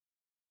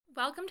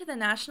Welcome to the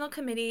National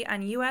Committee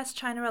on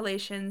U.S.-China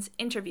Relations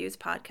Interviews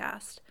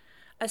podcast,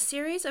 a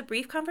series of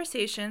brief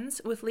conversations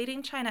with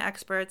leading China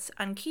experts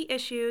on key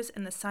issues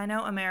in the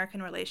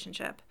Sino-American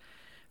relationship.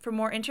 For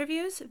more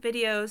interviews,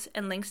 videos,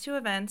 and links to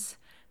events,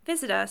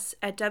 visit us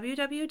at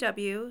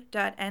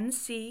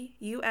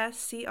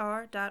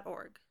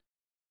www.ncuscr.org.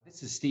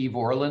 This is Steve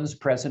Orlins,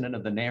 President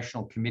of the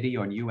National Committee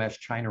on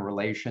U.S.-China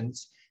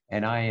Relations,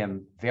 and I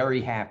am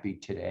very happy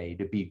today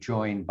to be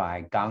joined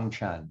by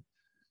Chen,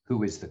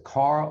 who is the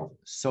Carl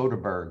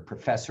Soderberg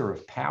Professor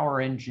of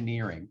Power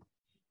Engineering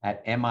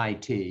at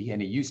MIT,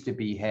 and he used to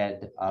be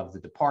head of the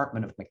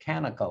Department of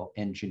Mechanical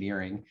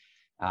Engineering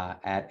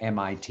at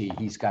MIT.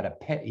 He's got a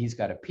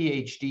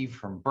PhD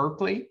from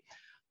Berkeley,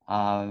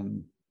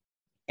 and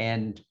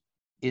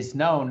is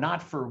known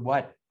not for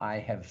what I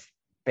have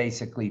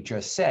basically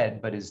just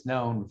said, but is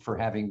known for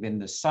having been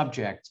the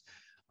subject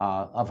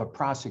of a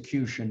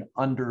prosecution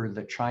under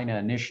the China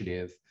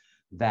Initiative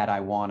that I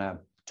want to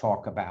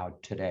talk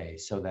about today,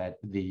 so that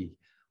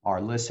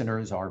our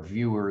listeners, our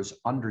viewers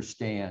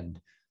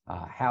understand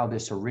how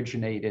this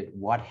originated,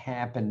 what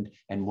happened,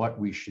 and what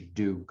we should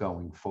do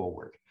going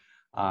forward.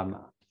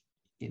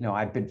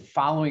 I've been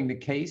following the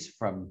case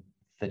from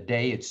the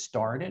day it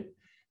started,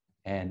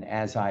 and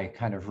as I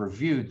kind of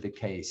reviewed the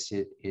case,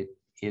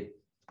 it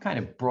kind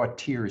of brought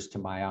tears to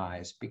my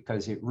eyes,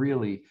 because it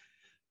really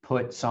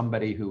put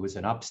somebody who was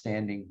an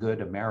upstanding, good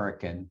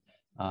American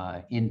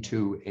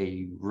into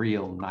a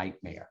real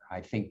nightmare.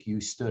 I think you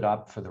stood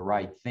up for the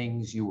right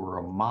things. You were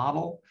a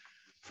model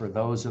for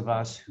those of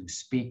us who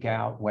speak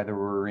out, whether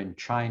we're in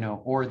China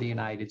or the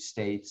United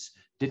States,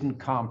 didn't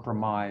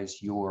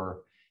compromise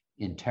your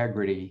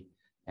integrity,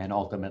 and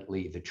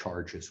ultimately the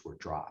charges were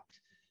dropped.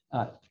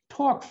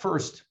 Talk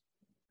first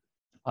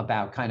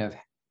about kind of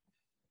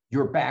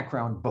your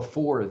background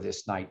before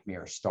this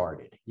nightmare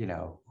started.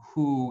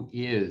 Who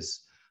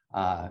is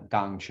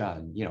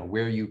Chen,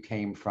 where you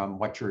came from,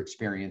 what your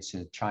experience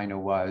in China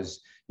was,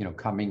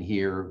 coming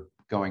here,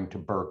 going to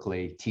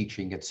Berkeley,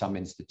 teaching at some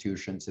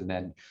institutions, and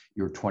then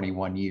your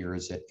 21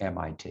 years at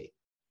MIT.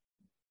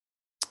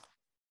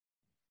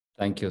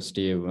 Thank you,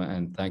 Steve,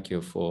 and thank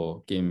you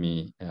for giving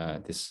me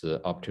this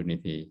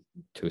opportunity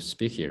to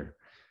speak here.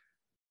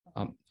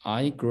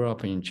 I grew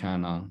up in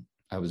China.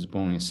 I was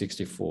born in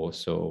 '64,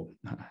 so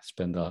I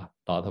spent a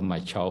lot of my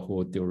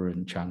childhood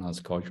during China's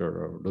Cultural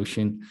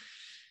Revolution.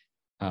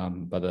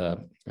 But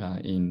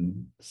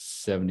in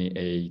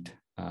 '78,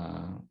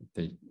 I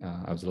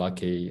was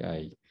lucky.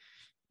 I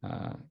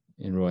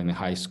enrolled in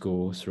high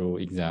school through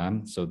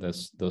exam. So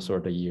those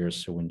are the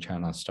years when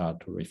China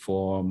started to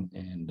reform.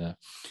 And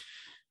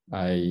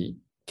I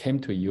came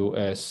to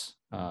US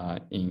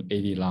in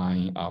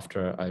 '89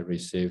 after I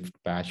received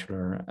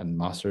bachelor and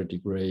master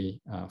degree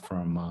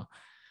from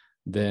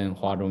then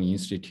Huazhong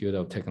Institute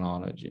of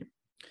Technology.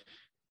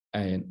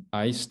 And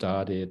I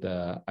started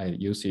at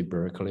UC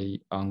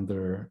Berkeley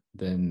under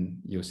then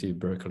UC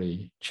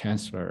Berkeley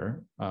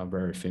Chancellor,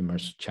 very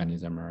famous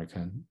Chinese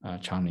American,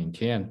 Chen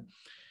Tian.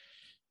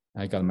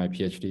 I got my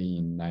PhD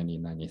in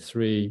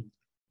 1993,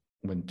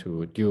 went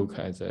to Duke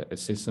as an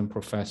assistant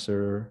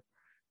professor.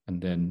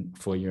 And then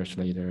 4 years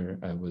later,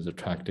 I was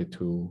attracted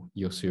to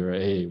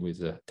UCLA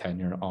with a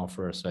tenure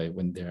offer. So I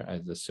went there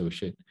as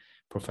associate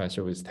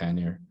professor with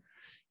tenure.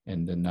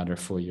 And another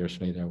 4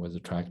 years later, I was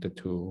attracted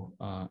to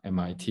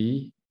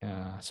MIT.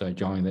 So I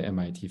joined the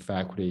MIT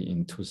faculty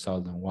in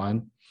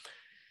 2001.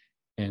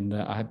 And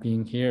I've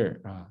been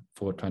here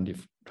for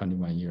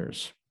 21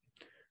 years.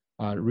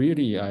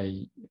 Really,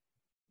 I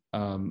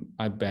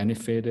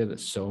benefited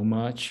so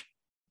much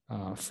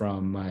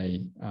from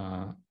my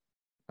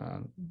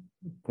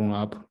grown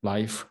up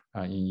life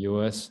in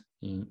US,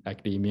 in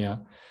academia.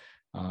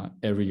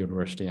 Every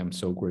university, I'm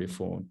so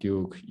grateful: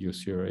 Duke,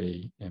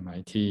 UCLA,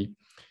 MIT.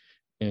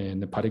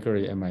 And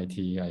particularly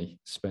MIT, I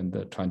spent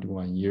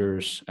 21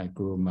 years. I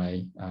grew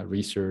my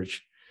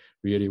research,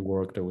 really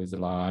worked with a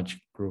large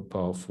group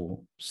of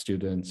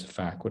students,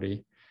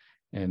 faculty.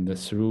 And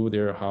through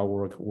their hard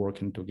work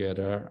working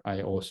together,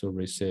 I also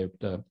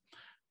received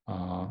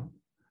quite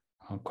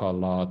a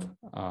lot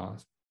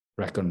of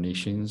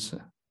recognitions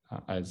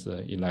as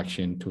an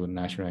election to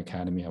National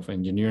Academy of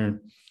Engineering.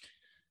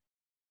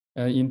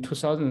 In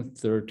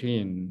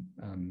 2013,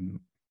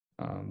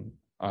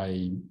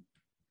 I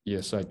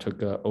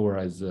took over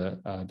as the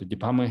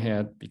department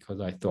head,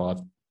 because I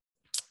thought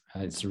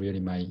it's really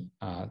my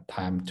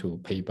time to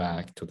pay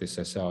back to the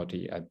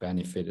society. I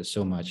benefited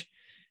so much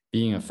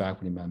being a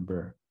faculty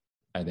member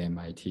at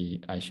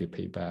MIT. I should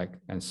pay back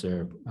and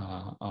serve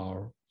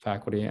our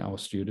faculty and our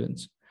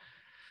students.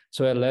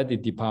 So I led the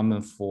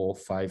department for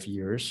 5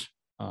 years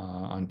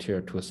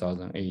until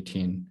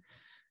 2018.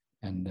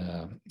 And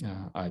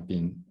I've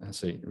been,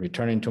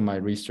 returning to my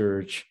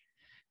research.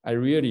 I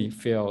really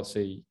feel,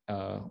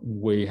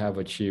 we have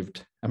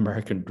achieved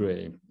American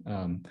dream.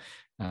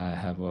 I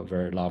have a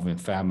very loving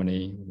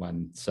family,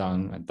 one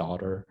son, a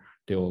daughter,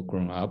 they all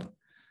grown up.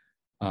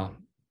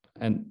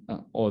 And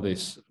all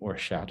this were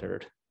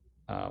shattered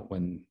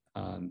when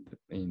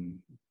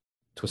in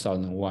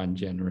 2001,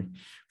 January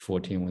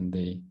 14, when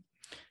they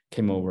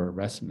came over,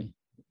 arrested me,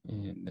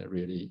 and that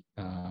really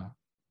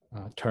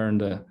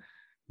turned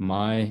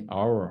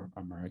our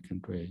American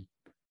dream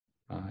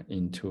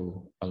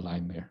into a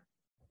nightmare.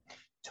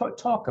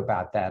 Talk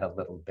about that a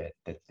little bit.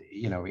 That,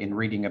 you know, in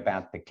reading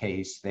about the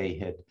case, they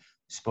had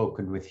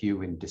spoken with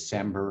you in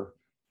December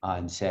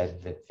and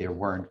said that there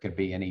weren't going to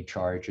be any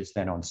charges.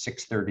 Then on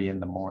 6:30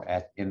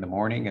 in the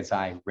morning, as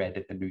I read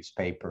in the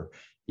newspaper,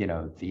 you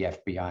know, the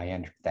FBI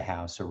entered the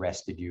house,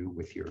 arrested you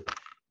with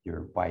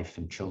your wife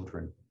and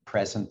children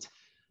present.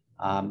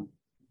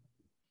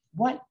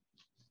 What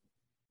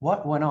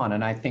went on?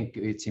 And I think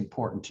it's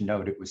important to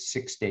note it was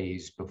 6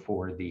 days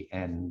before the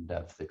end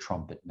of the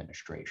Trump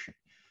administration.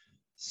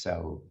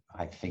 So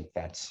I think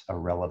that's a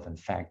relevant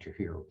factor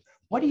here.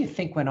 What do you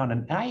think went on?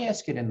 And I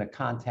ask it in the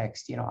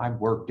context, you know, I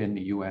worked in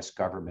the US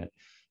government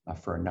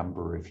for a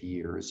number of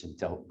years and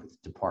dealt with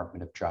the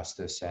Department of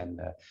Justice and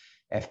the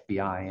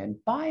FBI. And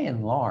by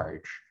and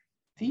large,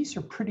 these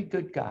are pretty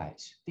good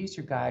guys. These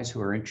are guys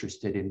who are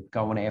interested in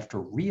going after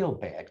real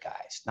bad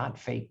guys, not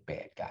fake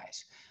bad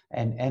guys.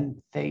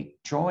 And they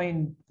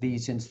join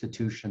these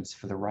institutions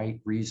for the right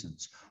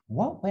reasons.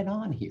 What went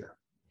on here?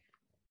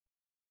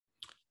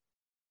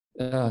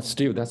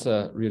 Steve, that's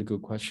a really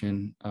good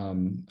question.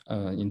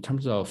 In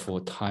terms of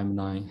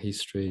timeline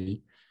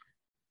history,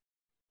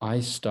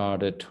 I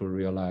started to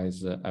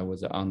realize that I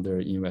was under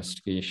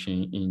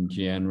investigation in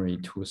January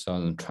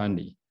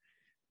 2020.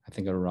 I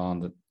think around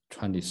the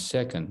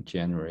 22nd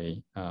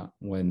January,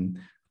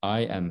 when I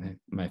and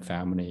my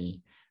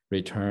family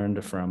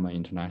returned from an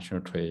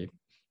international trip,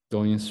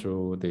 going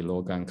through the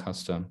Logan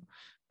custom.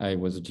 I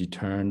was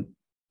detained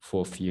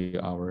for a few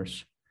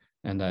hours,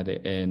 and at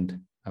the end,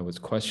 I was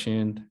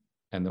questioned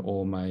and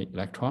all my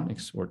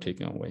electronics were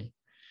taken away.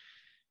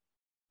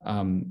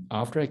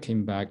 After I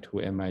came back to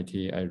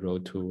MIT, I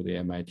wrote to the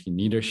MIT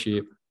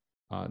leadership.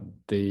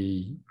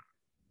 They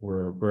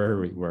were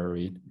very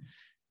worried.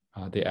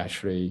 They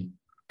actually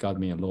got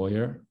me a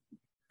lawyer,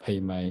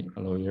 paid my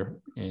lawyer,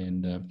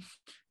 and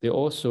they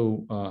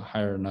also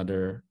hired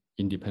another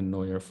independent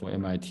lawyer for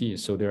MIT.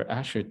 So there are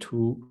actually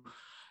two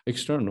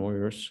external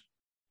lawyers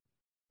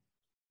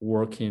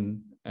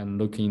working and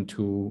looking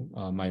to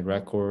my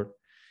record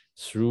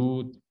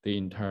through the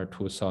entire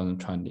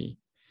 2020.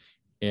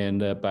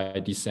 And by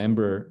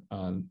December,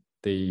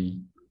 they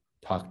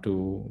talked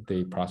to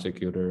the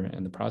prosecutor,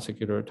 and the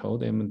prosecutor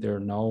told them there are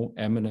no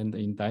imminent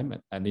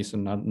indictment, at least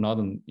not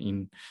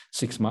in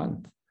 6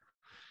 months.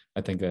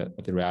 I think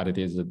the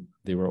reality is that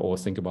they were all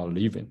thinking about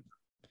leaving.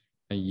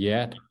 And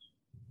yet,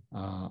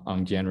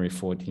 on January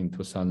 14,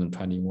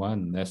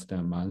 2021, less than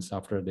a month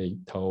after they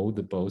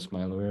told both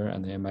my lawyer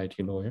and the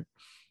MIT lawyer,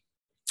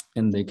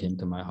 and they came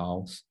to my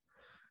house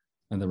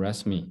and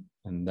arrested me.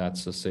 And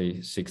that's, say,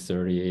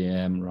 6:30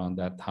 a.m. Around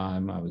that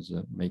time, I was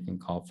making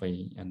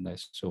coffee, and I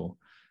saw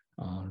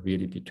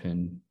really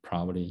between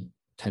probably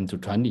 10 to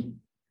 20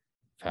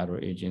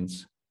 federal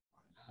agents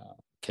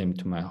came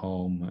to my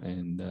home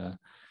and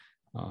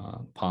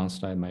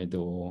pounced at my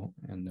door.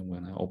 And then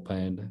when I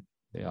opened,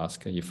 they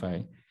asked if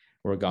I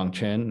were Gang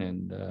Chen,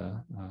 and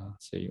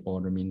they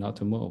ordered me not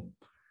to move.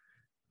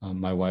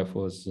 My wife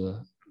was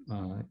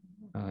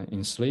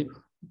in sleep,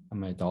 and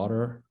my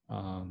daughter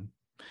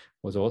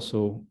was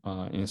also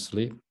in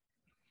sleep.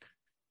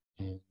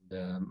 And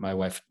my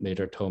wife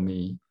later told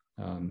me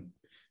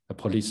a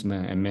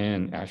policeman, a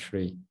man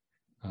actually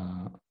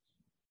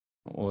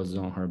was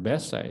on her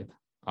bedside,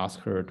 asked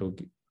her to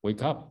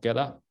wake up, get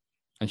up.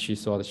 And she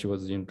thought she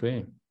was in a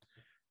dream,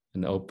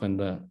 and opened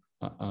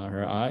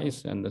her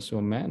eyes and saw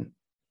a man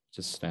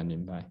just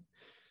standing by.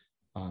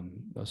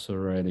 That's a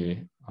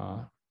really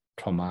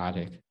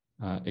traumatic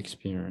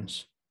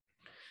experience.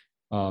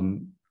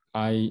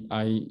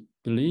 I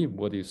believe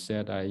what you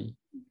said. I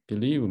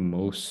believe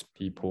most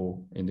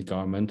people in the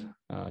government,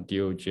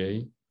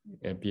 DOJ,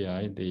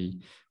 FBI,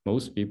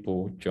 most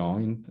people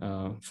join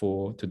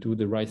to do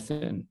the right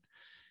thing.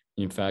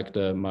 In fact,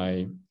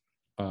 two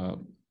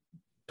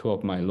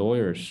of my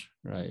lawyers,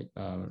 right,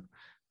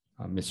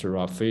 Mr.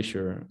 Rob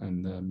Fisher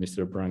and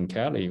Mr. Brian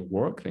Kelly,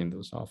 work in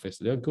those offices.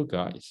 They're good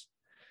guys,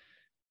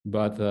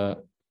 but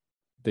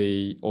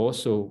they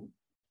also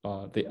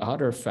the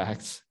other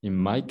facts in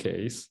my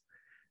case,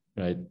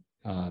 right?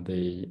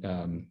 The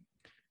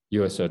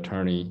U.S.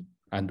 Attorney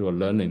Andrew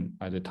Lenin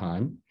at the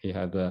time, he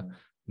had,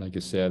 like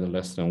you said,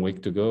 less than a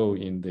week to go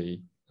in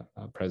the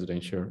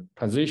presidential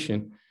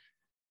transition,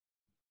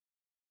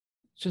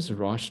 just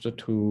rushed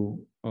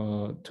to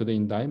the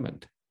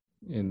indictment.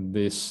 And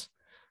this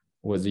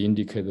was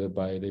indicated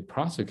by the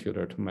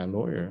prosecutor to my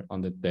lawyer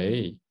on the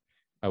day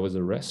I was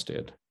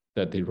arrested,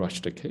 that they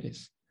rushed the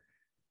case.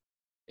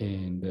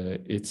 And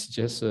it's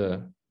just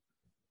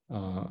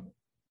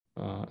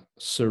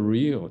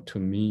surreal to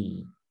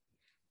me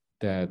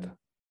that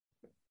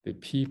the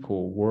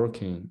people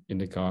working in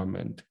the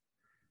government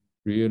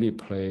really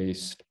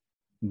placed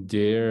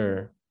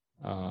their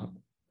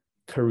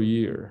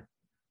career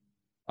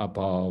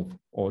above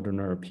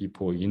ordinary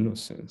people's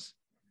innocence.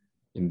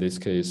 In this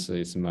case,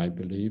 it's my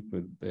belief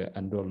with the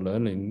Andrew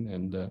Lenin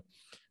and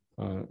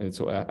and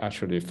so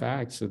actually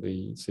facts,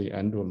 the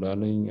Andrew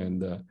Learning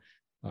and the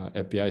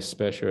FBI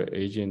Special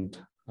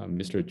Agent,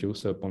 Mr.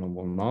 Joseph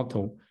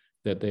Bonavonato,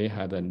 that they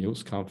had a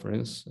news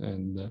conference,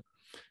 and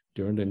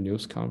during the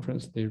news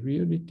conference, they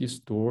really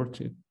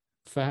distorted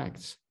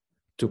facts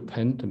to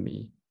paint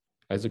me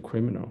as a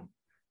criminal,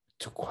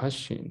 to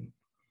question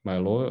my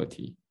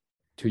loyalty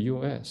to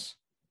US.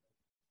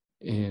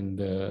 And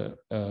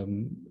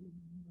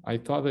I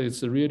thought that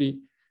it's really,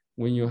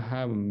 when you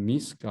have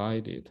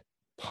misguided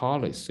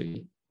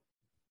policy,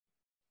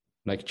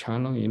 like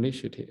China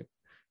Initiative,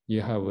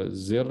 you have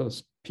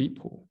zealous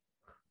people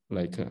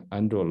like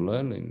Andrew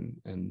Learning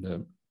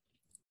and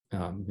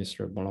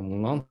Mr.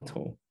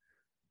 Bonavonato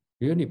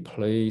really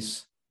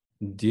place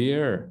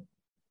their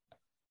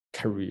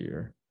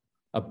career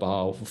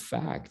above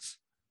facts,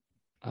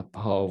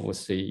 above,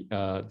 say,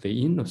 the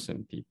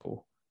innocent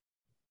people.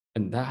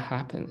 And that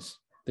happens.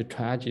 The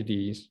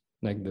tragedies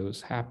like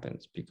those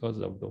happens because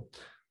of the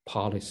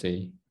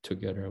policy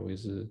together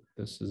with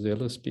the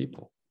zealous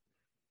people.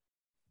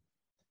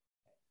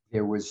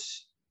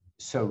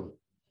 So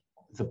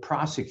the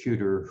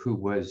prosecutor who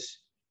was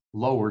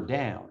lower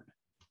down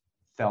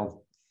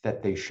felt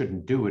that they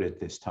shouldn't do it at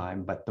this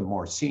time, but the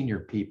more senior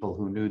people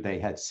who knew they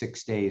had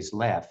 6 days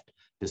left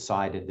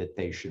decided that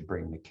they should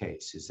bring the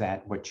case. Is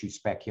that what you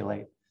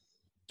speculate?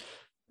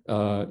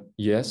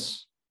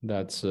 Yes,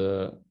 that's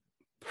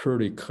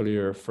pretty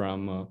clear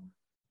from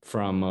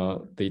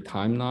the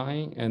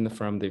timeline and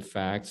from the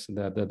facts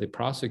that the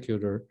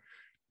prosecutor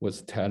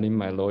was telling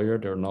my lawyer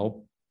there are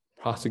no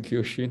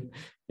prosecution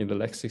in the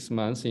next 6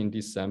 months in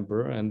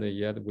December, and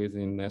yet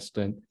within less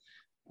than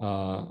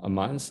a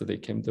month they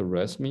came to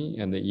arrest me,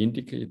 and they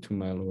indicated to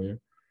my lawyer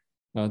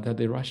that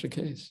they rushed the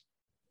case.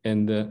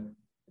 And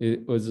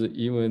it was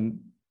even,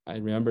 I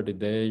remember the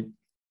day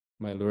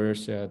my lawyer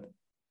said,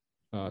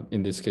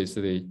 in this case,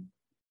 the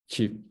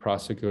chief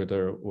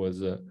prosecutor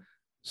was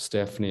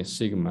Stephanie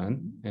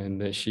Sigman,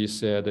 and she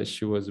said that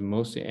she was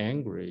most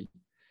angry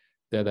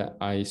that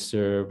I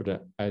served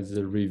as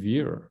a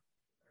reviewer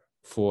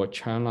for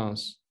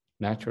China's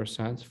Natural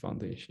Science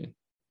Foundation.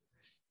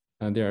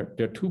 And there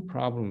are two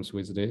problems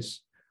with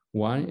this.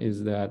 One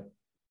is that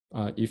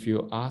if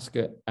you ask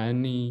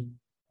any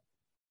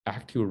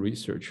active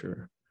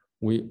researcher,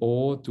 we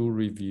all do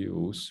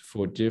reviews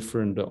for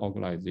different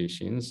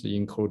organizations,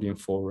 including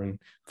foreign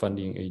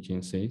funding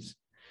agencies.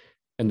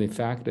 And the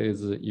fact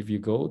is, if you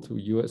go to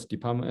US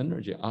Department of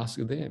Energy, ask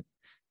them,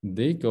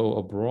 they go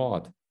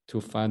abroad to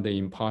find the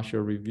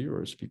impartial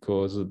reviewers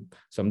because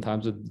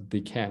sometimes they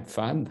can't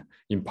find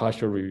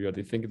impartial reviewer.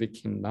 They think they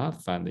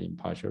cannot find the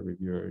impartial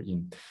reviewer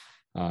in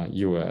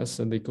US,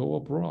 and they go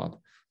abroad.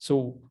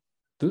 So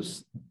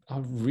those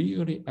are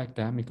really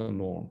academic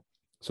norm.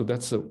 So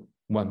that's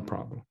one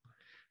problem.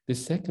 The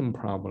second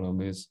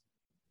problem is,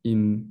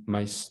 in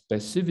my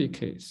specific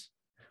case,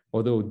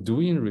 although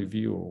doing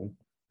review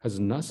has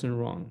nothing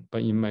wrong,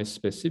 but in my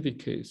specific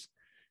case,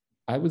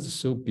 I was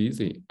so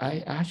busy,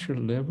 I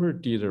actually never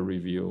did a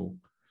review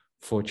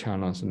for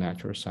China's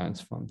Natural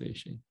Science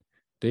Foundation.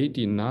 They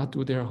did not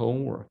do their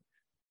homework.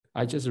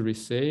 I just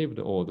received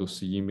all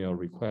those email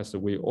requests.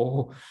 We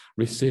all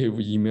receive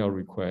email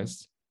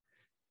requests,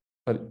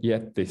 but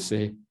yet they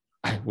say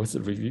I was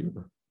a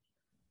reviewer.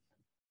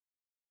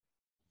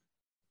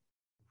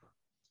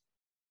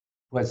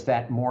 Was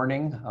that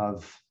morning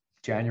of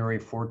January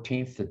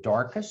 14th the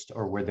darkest,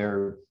 or were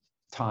there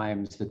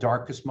times, the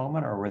darkest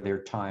moment, or were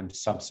there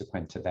times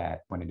subsequent to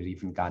that when it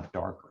even got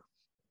darker?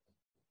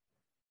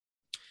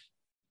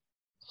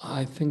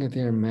 I think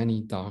there are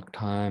many dark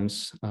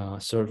times,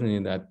 certainly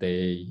that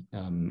day.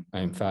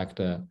 In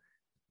fact,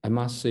 I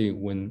must say,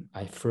 when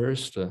I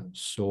first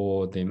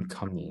saw them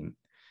coming,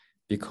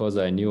 because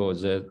I knew I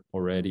was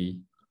already,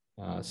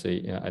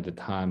 at the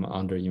time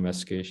under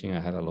investigation, I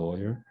had a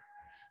lawyer.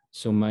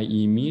 So my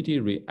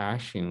immediate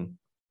reaction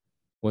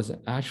was,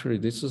 actually,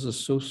 this is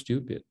so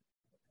stupid.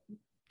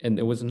 And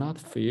it was not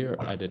fair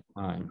at the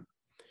time.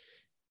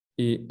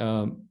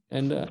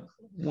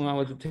 When I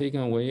was taken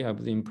away, I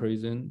was in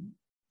prison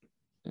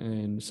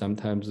and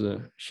sometimes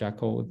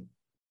shackled,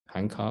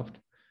 handcuffed.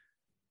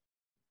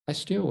 I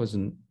still was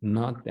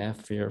not that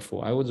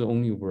fearful. I was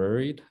only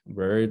worried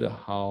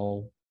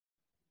how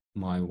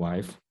my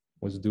wife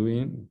was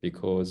doing,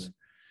 because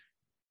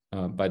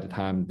by the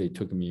time they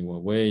took me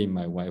away,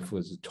 my wife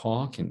was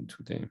talking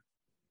to them.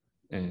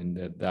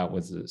 And that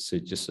was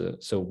just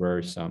so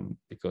worrisome,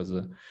 because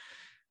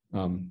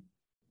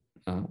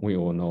we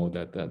all know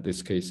that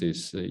this case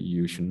is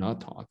you should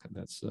not talk.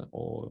 That's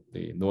all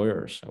the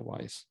lawyers'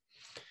 advice.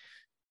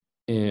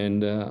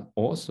 And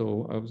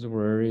also, I was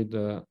worried,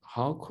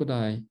 how could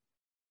I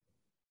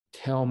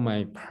tell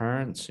my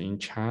parents in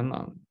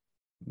China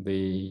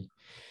they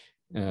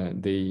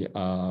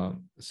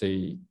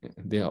say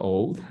they are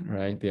old,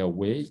 right? They are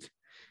weak.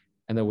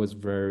 And I was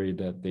worried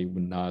that they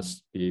would not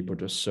be able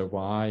to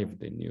survive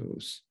the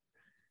news.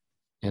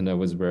 And I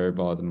was worried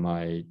about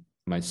my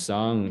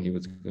son. He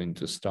was going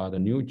to start a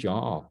new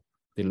job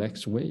the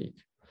next week.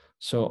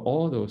 So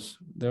all those,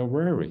 they're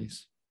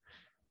worries.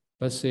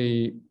 But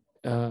say,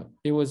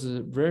 it was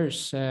very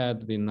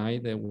sad the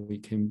night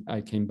that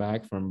I came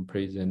back from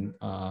prison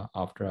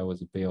after I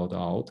was bailed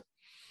out.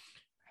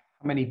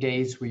 How many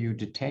days were you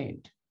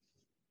detained?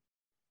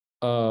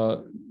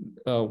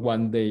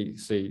 One day,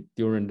 say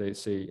during the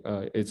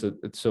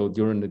so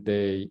during the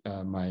day,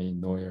 my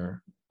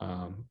lawyer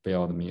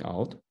bailed me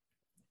out.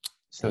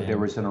 So there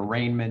was an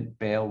arraignment,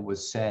 bail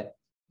was set.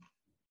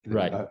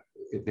 Right.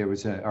 There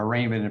was an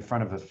arraignment in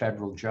front of a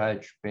federal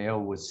judge, bail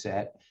was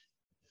set.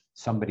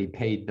 Somebody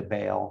paid the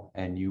bail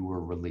and you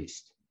were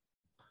released.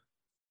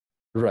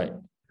 Right.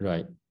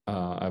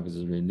 I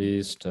was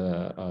released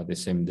the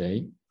same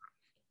day.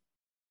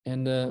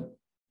 And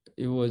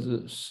it was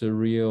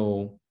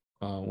surreal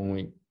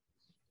when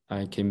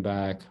I came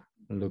back,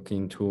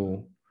 looking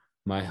to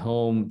my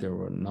home. There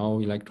were no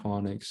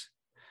electronics,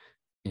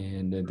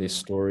 and the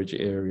storage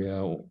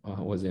area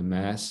was a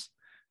mess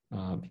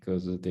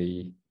because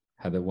they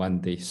had a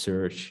one-day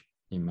search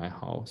in my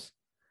house.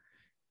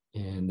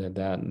 And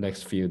that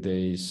next few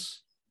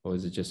days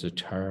was just a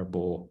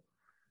terrible.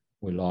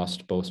 We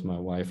lost, both my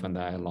wife and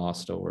I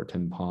lost over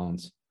 10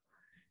 pounds.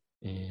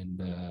 And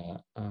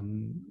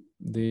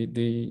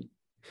it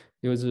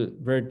was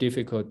very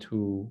difficult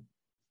to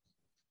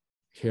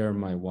hear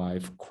my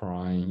wife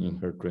crying in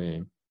her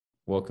dream.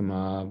 Woke him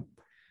up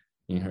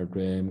in her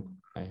dream,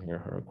 I hear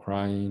her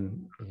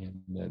crying,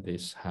 and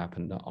this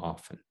happened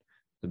often.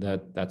 So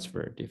that's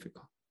very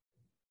difficult.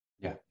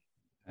 Yeah.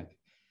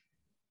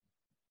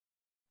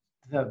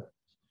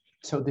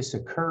 So this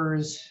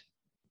occurs.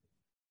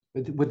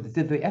 Did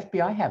the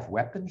FBI have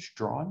weapons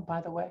drawn,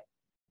 by the way?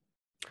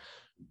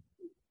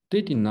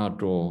 They did not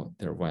draw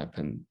their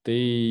weapon.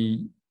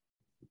 They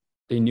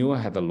knew I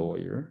had a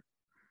lawyer,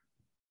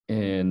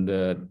 and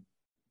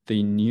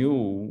they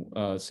knew.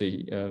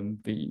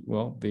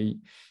 They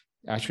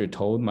actually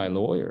told my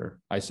lawyer.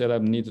 I said I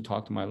need to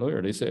talk to my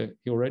lawyer. They said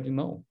he already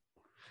know.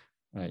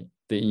 Right?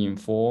 They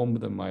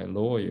informed my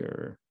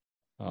lawyer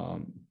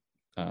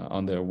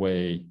on their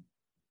way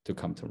to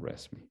come to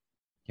arrest me.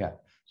 Yeah.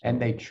 And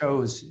they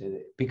chose,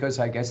 because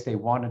I guess they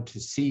wanted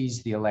to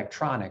seize the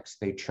electronics,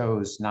 they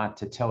chose not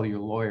to tell your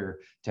lawyer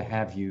to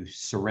have you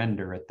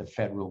surrender at the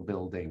federal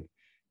building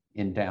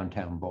in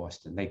downtown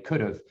Boston. They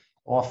could have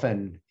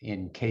often,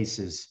 in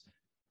cases,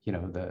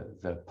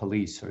 the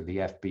police or the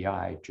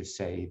FBI just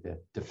say the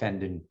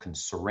defendant can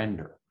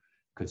surrender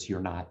because you're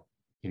not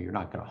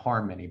going to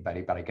harm anybody.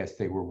 But I guess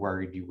they were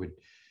worried you would,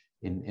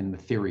 in the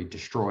theory,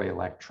 destroy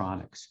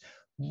electronics.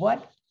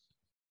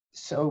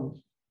 So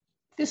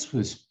this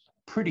was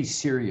pretty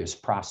serious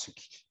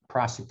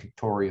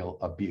prosecutorial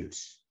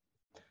abuse.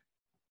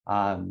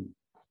 And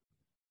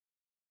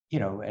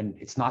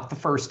it's not the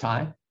first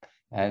time,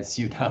 as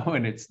you know,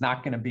 and it's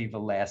not going to be the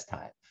last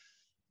time.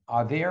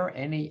 Are there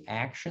any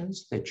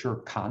actions that you're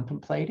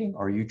contemplating?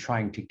 Are you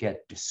trying to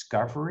get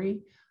discovery?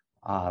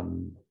 Are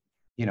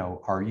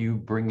you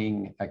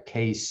bringing a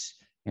case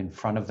in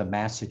front of the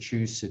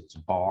Massachusetts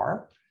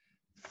bar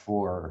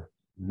for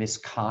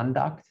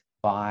misconduct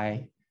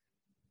by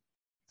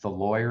the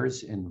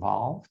lawyers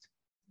involved?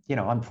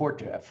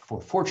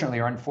 Fortunately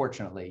or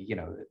unfortunately,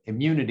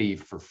 immunity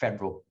for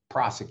federal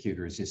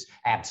prosecutors is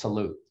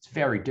absolute. It's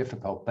very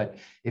difficult. But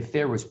if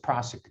there was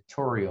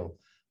prosecutorial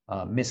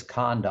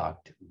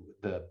misconduct,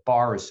 the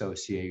Bar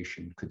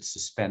Association could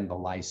suspend the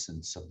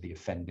license of the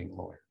offending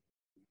lawyer.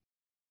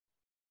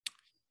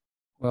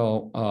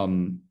 Well,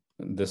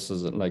 this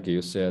is, like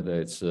you said,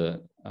 it's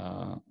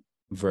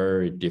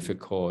very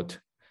difficult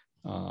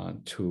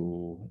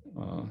to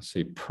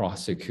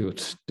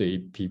prosecute the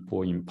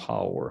people in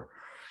power.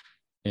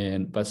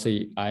 But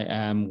I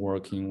am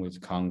working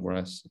with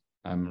Congress.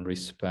 I'm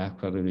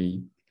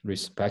respectfully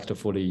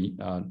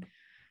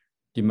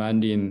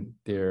demanding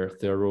their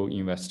thorough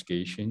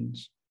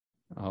investigations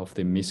of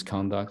the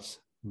misconducts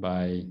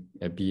by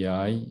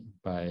FBI,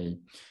 by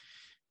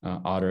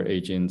other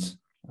agents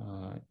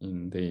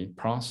in the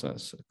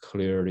process.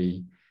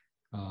 Clearly,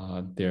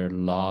 there are a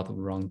lot of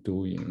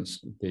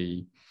wrongdoings.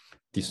 They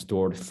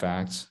distort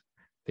facts,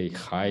 they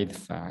hide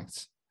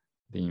facts.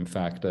 In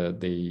fact,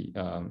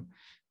 the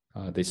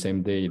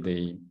same day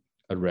they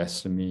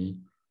arrested me,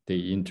 they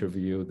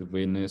interviewed the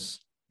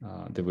witness.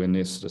 The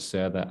witness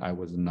said that I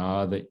was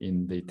not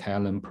in the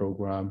talent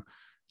program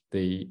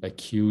they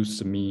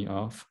accused me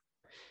of.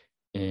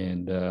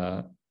 And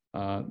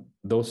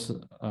those,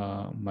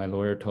 my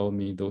lawyer told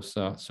me, those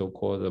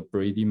so-called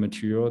Brady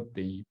material,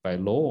 by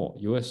law,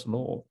 US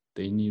law,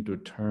 they need to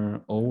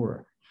turn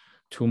over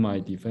to my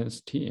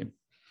defense team.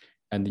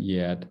 And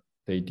yet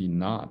they did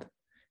not.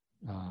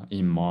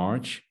 In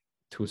March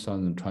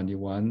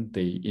 2021,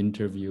 they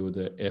interviewed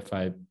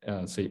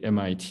the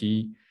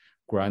MIT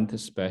grant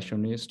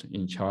specialist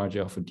in charge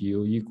of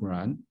DOE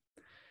grant.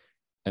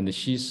 And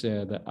she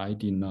said that I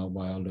did not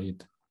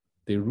violate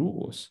the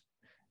rules.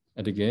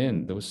 And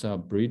again, those are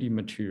Brady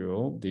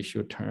material. They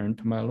should turn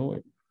to my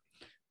lawyer.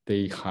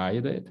 They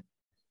hide it,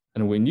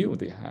 and we knew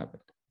they have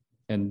it.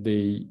 And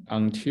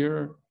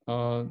until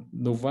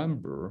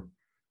November,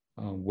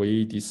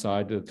 we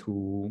decided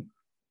to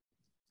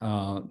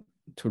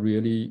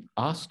really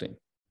ask them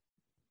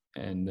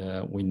and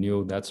we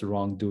knew that's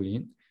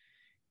wrongdoing.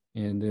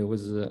 And it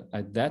was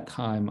at that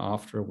time,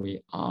 after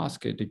we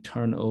asked to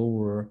turn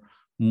over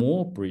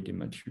more breeding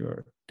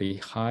material, they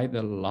hide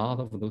a lot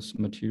of those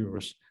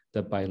materials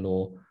that by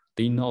law,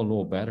 they know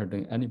law better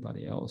than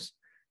anybody else.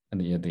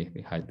 And yet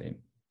they hide them.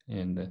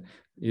 And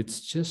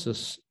it's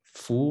just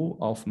full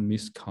of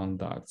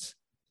misconducts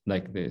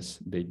like this.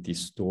 They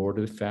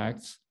distorted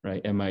facts,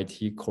 right?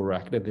 MIT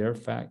corrected their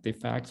the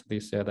facts. They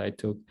said I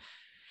took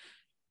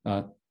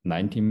 $19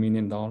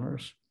 million.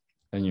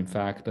 And in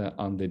fact,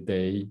 on the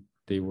day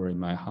they were in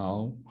my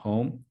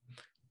home,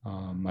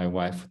 my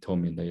wife told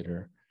me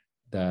later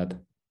that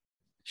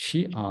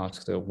she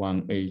asked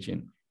one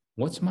agent,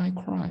 "What's my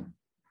crime?"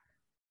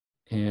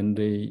 And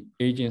the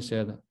agent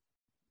said,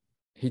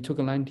 "He took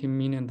 $19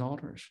 million.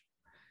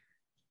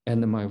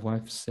 And my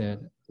wife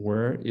said,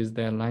 "Where is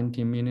that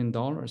 $19 million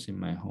in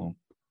my home?"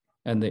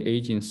 And the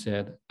agent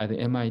said, "At the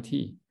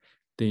MIT."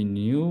 They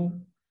knew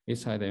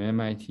it's at the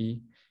MIT,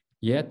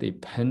 yet they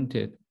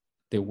painted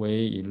the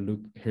way you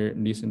look here,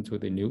 listen to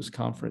the news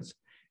conference.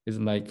 It's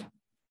like,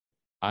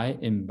 I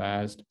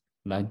embezzled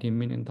 $19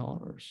 million.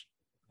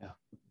 Yeah.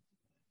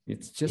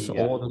 It's just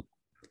all the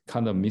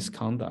kind of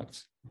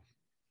misconduct.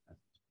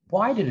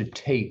 Why did it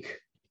take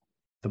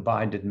the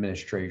Biden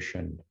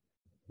administration,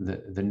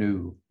 the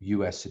new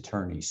U.S.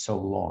 attorney, so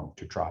long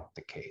to drop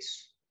the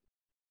case?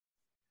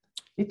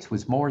 It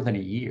was more than a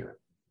year.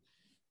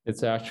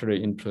 It's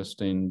actually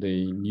interesting.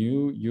 The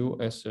new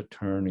U.S.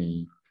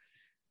 attorney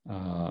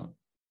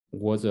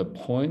was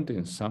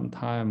appointed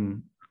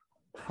sometime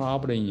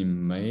probably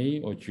in May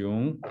or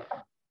June,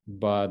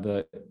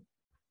 but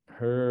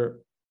her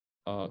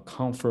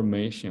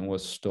confirmation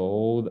was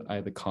stalled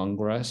at the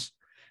Congress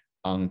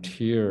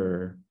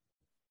until,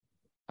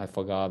 I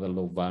forgot,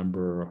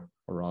 November,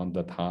 around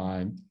the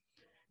time.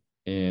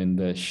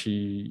 And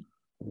she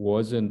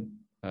wasn't,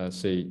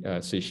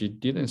 she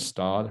didn't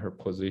start her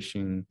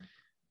position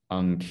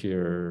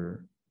until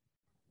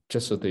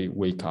just the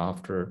week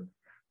after,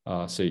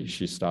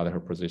 she started her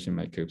position,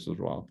 my case was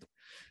dropped.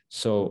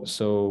 So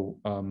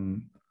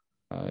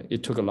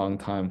it took a long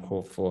time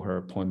for her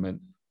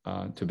appointment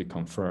to be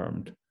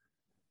confirmed.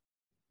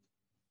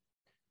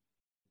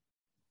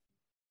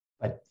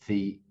 But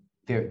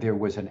there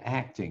was an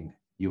acting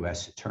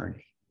U.S.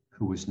 attorney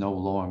who was no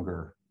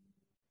longer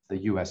the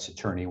U.S.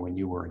 attorney when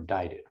you were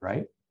indicted,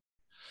 right?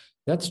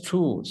 That's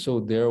true. So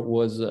there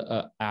was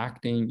an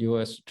acting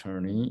U.S.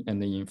 attorney,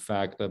 and then in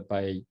fact,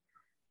 by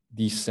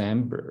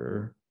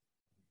December,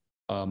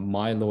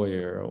 my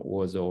lawyer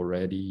was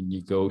already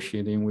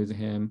negotiating with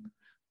him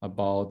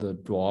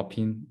about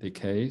dropping the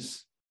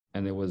case.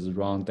 And it was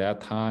around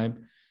that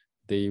time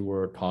they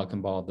were talking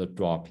about the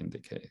dropping the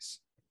case.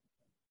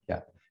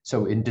 Yeah.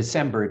 So in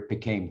December, it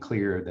became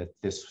clear that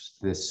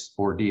this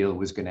ordeal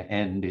was going to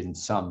end in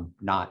some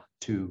not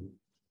too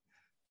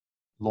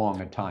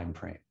long a time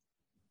frame.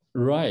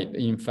 Right.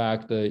 In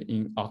fact,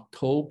 in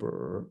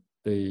October,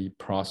 the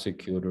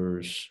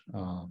prosecutors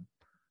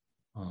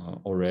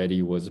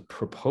already was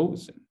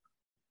proposing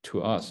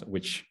to us,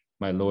 which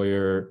my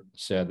lawyer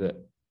said that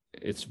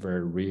it's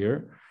very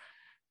rare.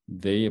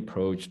 They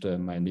approached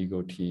my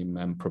legal team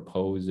and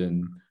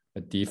proposing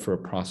a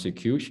deferred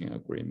prosecution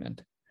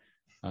agreement,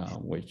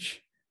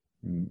 which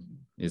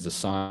is a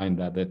sign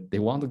that they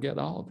want to get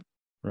out,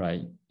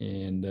 right?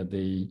 And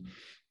they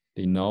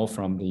know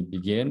from the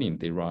beginning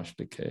they rushed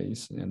the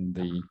case, and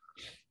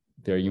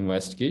their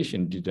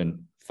investigation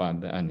didn't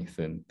find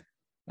anything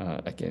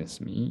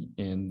against me,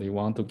 and they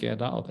want to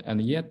get out,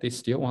 and yet they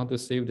still want to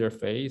save their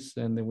face,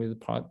 and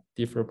with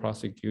deferred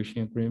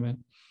prosecution agreement.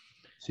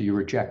 So you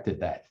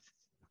rejected that?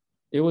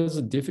 It was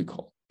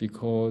difficult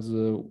because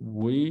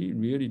we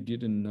really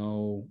didn't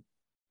know.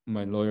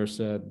 My lawyer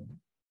said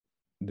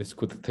this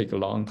could take a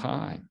long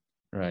time,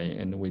 right?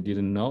 And we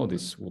didn't know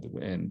this would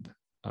end.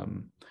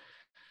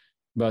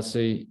 But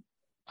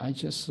I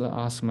just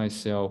asked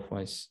myself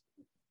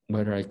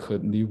whether I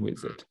could live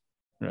with it,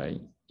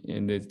 right?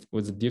 And it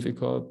was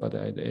difficult, but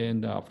at the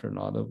end, after a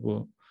lot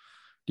of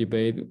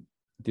debate,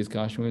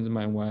 discussion with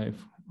my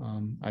wife,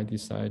 I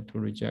decided to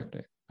reject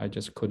it. I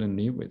just couldn't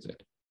live with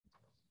it.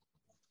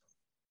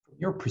 From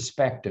your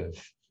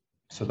perspective,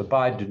 so the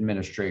Biden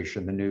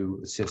administration, the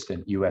new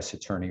assistant U.S.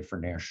 attorney for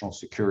national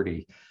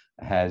security,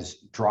 has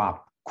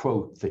dropped,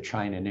 quote, the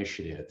China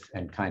initiative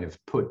and kind of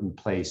put in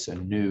place a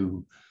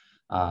new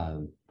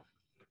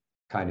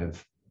kind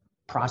of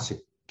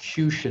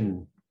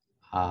prosecution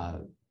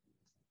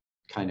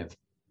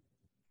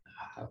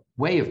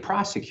way of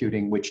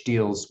prosecuting, which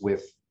deals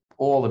with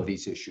all of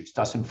these issues,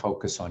 doesn't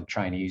focus on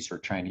Chinese or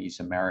Chinese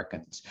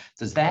Americans.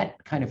 Does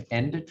that kind of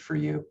end it for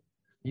you?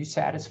 Are you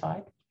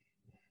satisfied?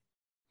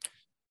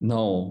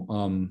 No,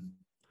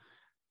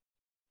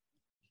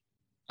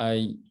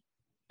 I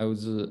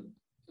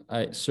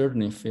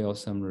certainly feel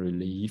some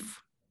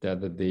relief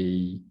that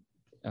they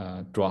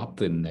dropped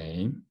the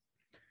name.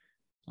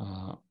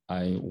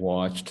 I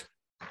watched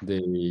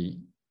the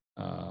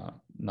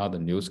not the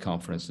news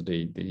conference,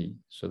 the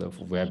sort of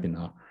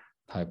webinar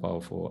type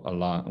of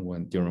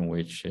during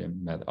which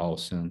Matt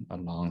Olson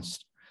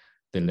announced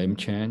the name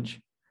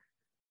change.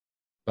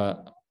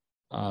 But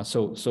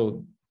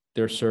so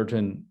there's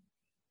certain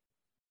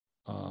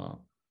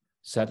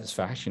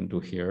satisfaction to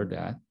hear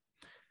that,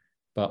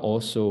 but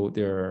also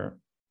there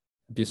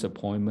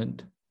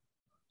disappointment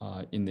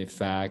in the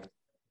fact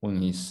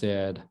when he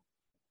said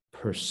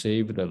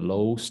perceived a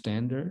low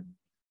standard.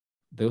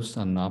 Those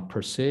are not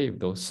perceived,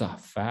 those are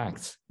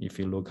facts. If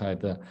you look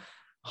at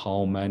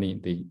how many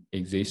the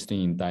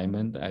existing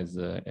indictment as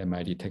the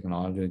MIT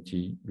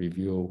Technology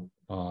Review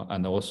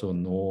and also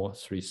NOR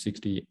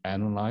 360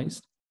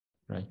 analyzed,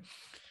 right?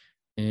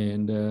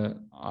 And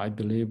I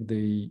believe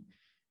the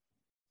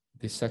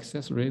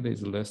success rate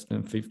is less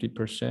than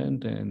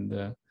 50%,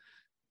 and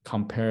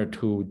compared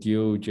to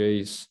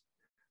DOJ's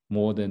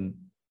more than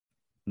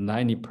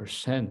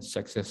 90%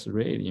 success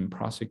rate in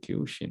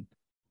prosecution,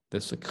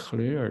 that's a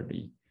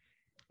clearly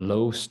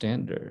low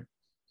standard,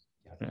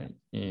 right?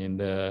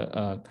 And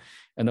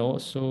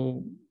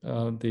also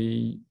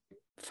the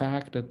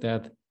fact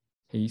that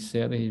he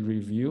said he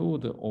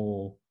reviewed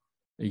all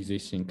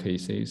existing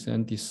cases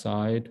and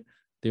decide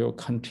they will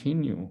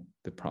continue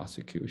the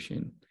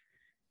prosecution.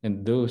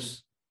 And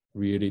those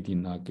really did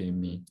not give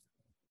me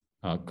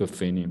a good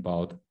feeling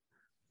about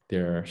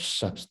their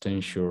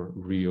substantial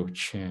real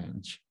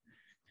change.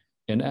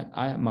 And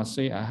I must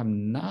say, I have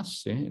not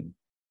seen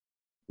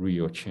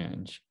real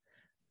change.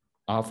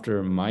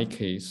 After my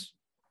case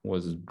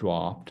was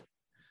dropped,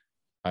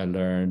 I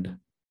learned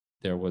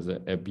there was an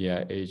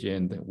FBI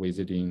agent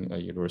visiting a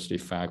university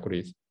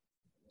faculty,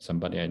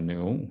 somebody I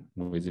knew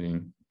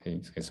visiting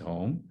his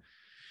home.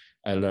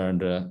 I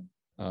learned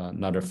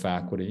another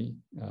faculty,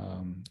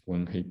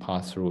 when he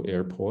passed through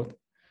airport,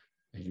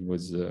 he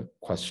was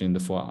questioned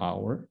for an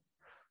hour.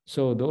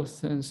 So those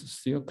things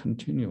still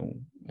continue,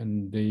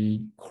 and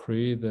they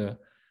create a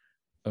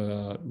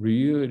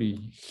really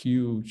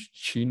huge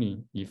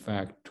chilling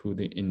effect to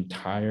the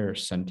entire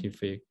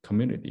scientific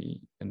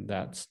community, and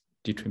that's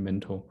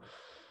detrimental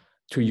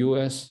to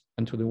US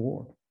and to the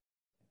world.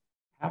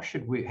 How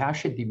should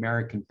the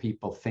American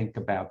people think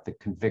about the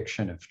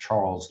conviction of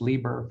Charles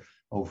Lieber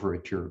over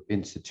at your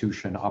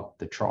institution up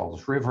the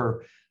Charles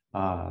River,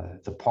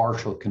 the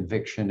partial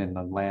conviction in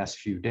the last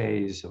few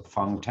days of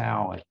Feng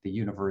Tao at the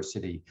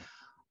University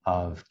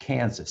of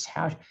Kansas,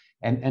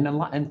 and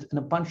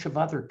a bunch of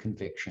other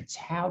convictions?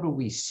 How do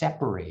we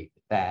separate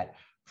that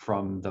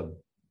from the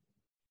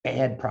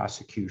bad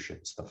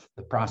prosecutions,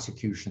 the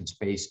prosecutions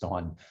based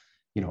on,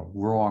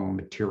 wrong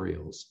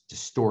materials,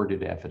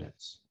 distorted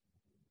evidence?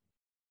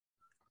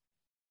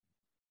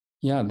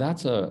 Yeah,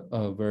 that's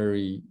a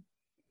very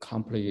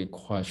complicated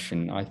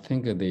question. I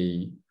think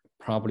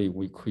probably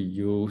we could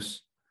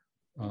use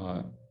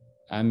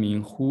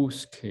Amin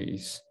Hu's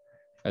case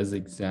as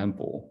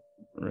example.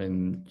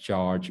 When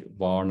Judge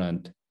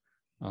Varland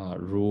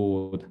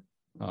ruled,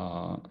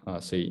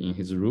 say in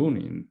his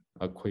ruling,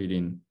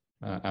 acquitting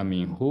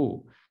Amin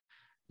Hu,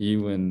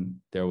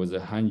 even there was a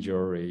hung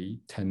jury,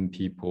 10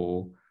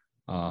 people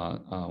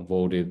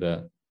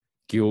voted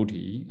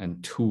guilty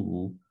and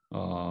 2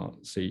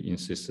 say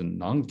insisted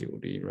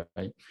non-guilty,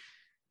 right?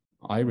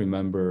 I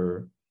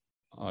remember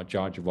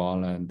Judge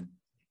Varland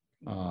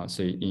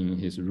say in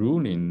his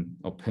ruling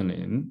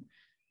opinion,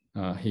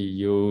 he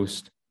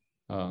used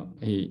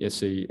he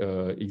is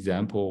a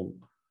example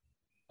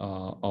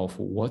of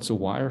what's a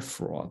wire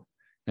fraud,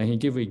 and he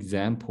gave an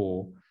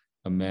example: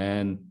 a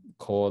man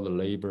called the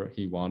labor,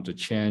 he wanted to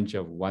change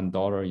of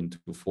 $1 into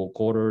 4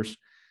 quarters.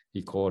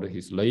 He called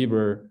his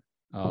labor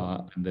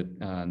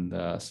and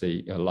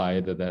say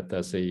lied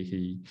that say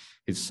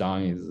his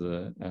son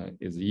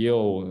is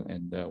ill,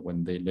 and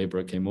when the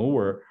labor came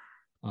over,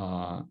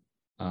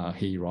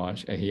 he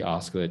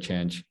asked to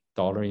change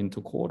 $1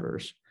 into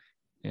quarters,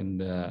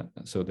 and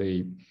so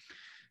the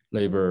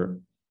labor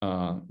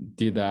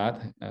did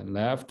that and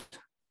left.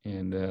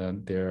 And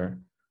there are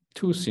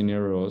 2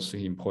 scenarios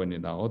he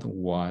pointed out.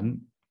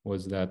 One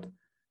was that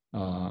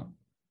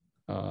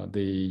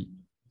the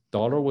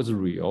dollar was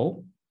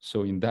real.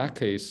 So in that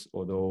case,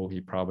 although he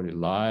probably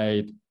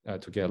lied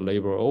to get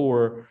labor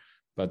over,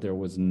 but there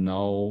was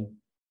no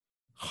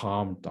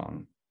harm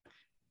done.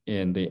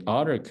 And the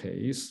other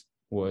case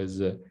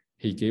was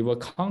he gave a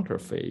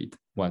counterfeit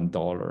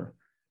 $1.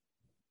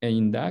 And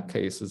in that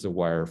case, it's a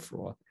wire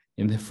fraud.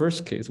 In the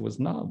first case, it was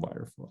not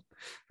wire fraud,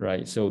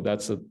 right? So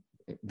that's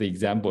the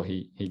example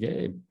he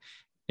gave.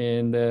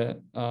 And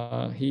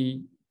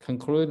he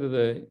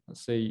concluded,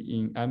 say,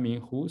 in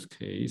Amin Hu's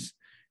case,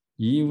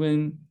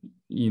 even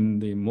in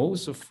the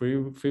most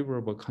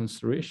favorable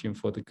consideration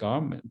for the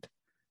government,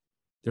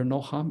 there's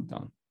no harm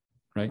done,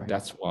 right?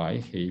 That's why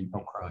he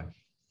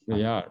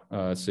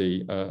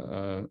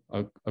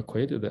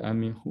acquitted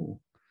Amin Hu.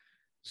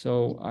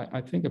 So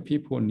I think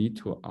people need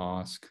to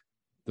ask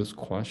those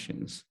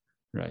questions,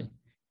 right?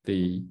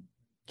 The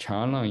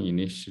China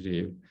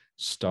initiative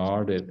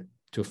started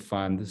to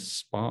find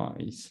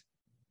spies.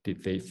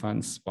 Did they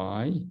find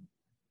spy?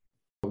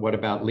 What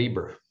about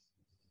Lieber?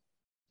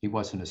 He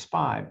wasn't a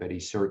spy, but he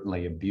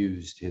certainly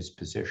abused his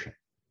position.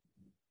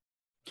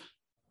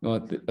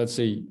 Well, let's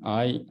see,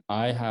 I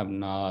have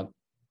not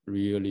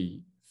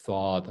really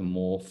thought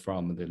more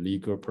from the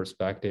legal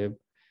perspective,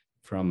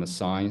 from a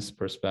science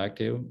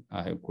perspective.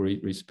 I have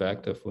great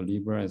respect for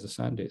Lieber as a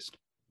scientist.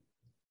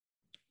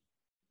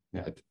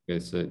 Yeah. I think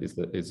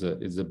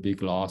it's a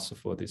big loss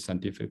for the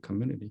scientific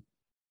community.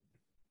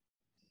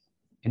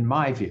 In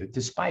my view,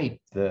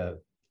 despite the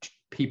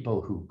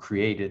people who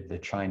created the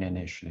China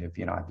Initiative,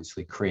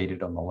 obviously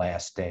created on the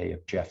last day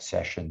of Jeff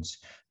Sessions'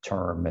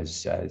 term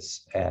as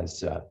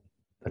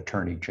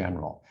Attorney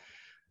General,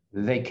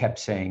 they kept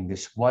saying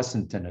this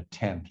wasn't an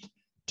attempt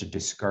to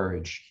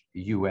discourage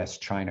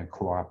U.S.-China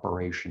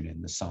cooperation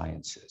in the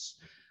sciences.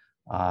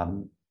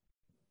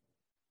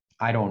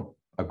 I don't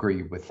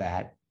agree with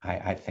that.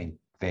 I think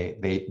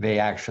they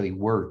actually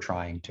were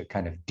trying to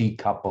kind of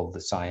decouple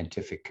the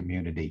scientific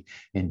community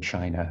in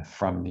China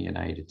from the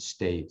United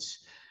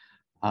States.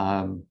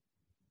 Do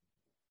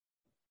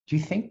you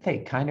think they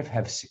kind of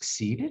have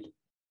succeeded?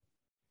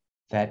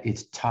 That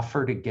it's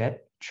tougher to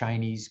get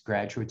Chinese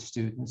graduate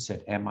students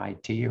at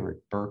MIT or at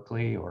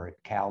Berkeley or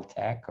at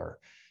Caltech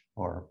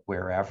or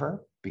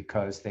wherever,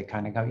 because they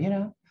kind of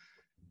go,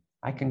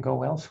 I can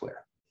go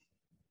elsewhere?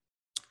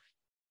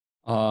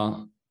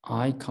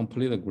 I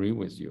completely agree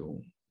with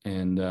you.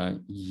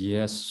 And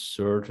yes,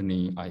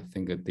 certainly, I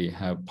think that they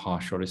have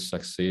partially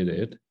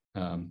succeeded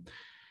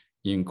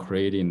in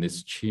creating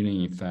this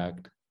chilling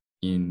effect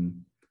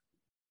in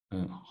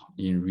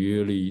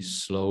really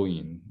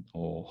slowing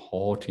or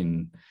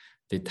halting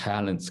the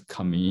talents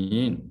coming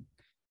in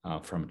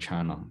from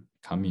China,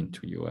 coming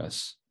to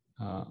US.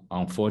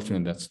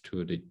 Unfortunately, that's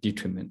to the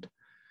detriment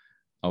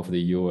of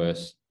the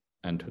US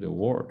and to the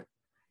world.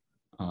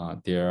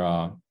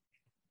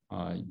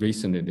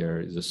 Recently,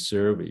 there is a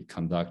survey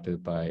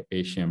conducted by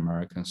Asian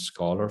American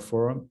Scholar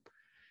Forum.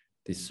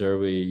 The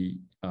survey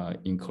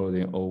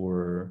including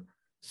over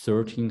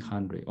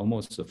 1,300,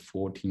 almost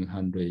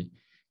 1,400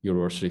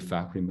 university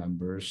faculty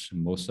members,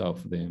 most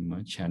of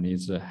them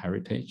Chinese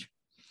heritage.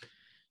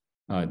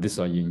 These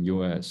are in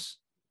US.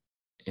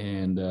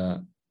 And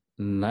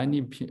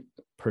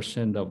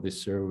 90% of the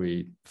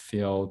survey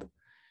felt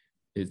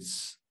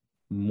it's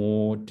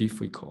more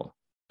difficult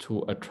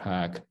to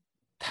attract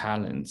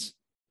talents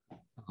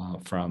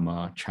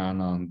from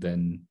China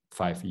than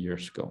 5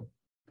 years ago.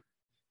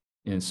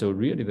 And so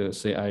really,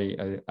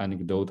 I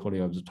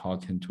anecdotally, I was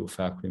talking to a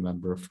faculty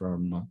member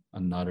from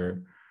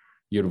another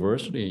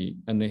university,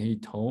 and he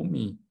told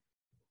me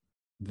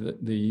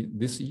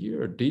this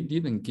year, they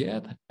didn't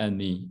get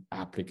any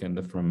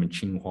applicant from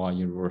Tsinghua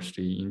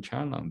University in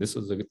China. This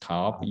is a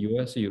top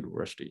US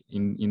university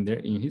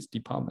in his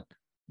department.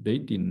 They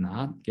did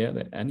not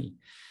get any.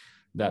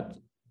 That's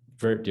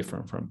very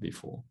different from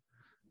before.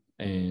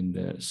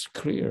 And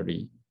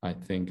clearly, I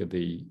think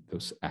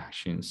those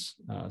actions,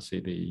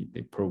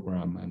 the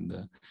program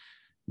and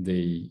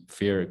the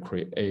fear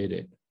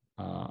created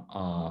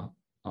are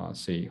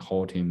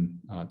halting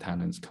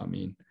talents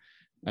coming.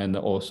 And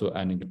also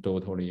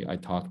anecdotally, I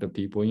talked to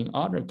people in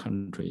other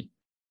countries,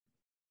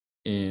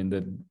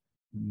 and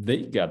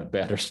they got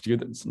better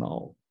students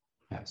now.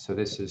 Yeah, so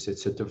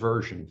it's a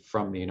diversion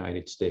from the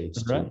United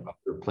States to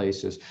other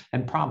places,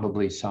 and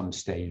probably some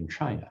stay in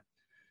China.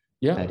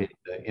 Yeah. That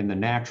in the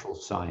natural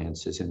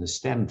sciences, in the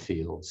STEM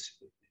fields,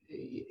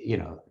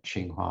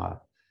 Tsinghua,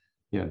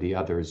 the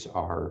others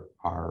are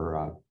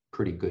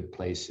pretty good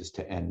places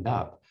to end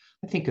up.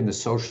 I think in the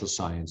social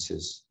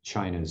sciences,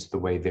 China's the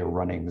way they're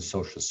running the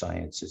social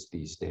sciences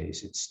these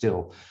days. It's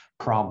still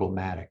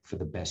problematic for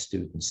the best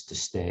students to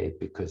stay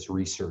because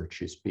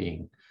research is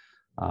being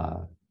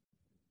kind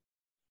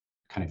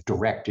of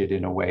directed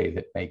in a way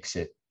that makes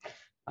it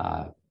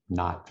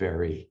not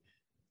very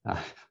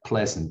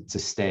pleasant to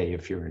stay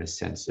if you're in a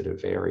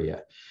sensitive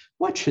area.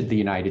 What should the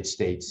United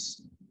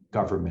States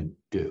government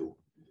do,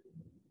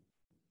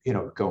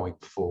 going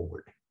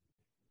forward?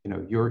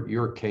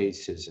 Your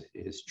case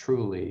is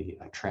truly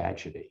a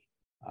tragedy,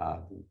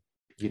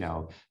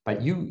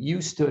 but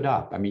you stood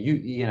up. I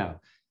mean,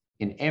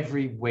 in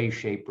every way,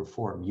 shape, or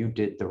form, you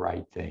did the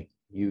right thing.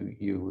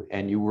 You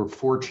were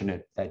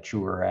fortunate that you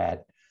were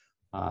at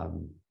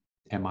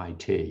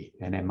MIT,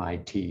 and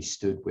MIT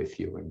stood with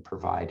you and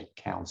provided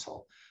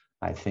counsel.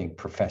 I think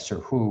Professor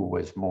Hu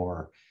was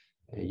more,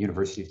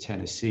 University of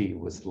Tennessee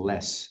was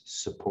less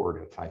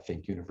supportive. I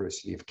think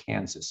University of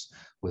Kansas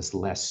was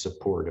less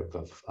supportive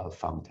of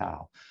Feng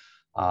Tao.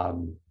 But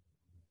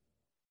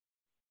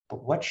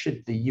what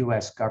should the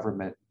US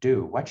government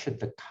do? What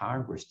should the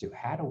Congress do?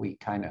 How do we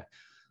kind of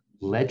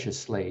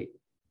legislate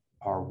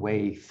our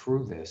way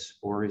through this?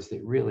 Or is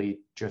it really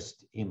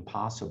just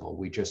impossible?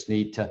 We just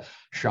need to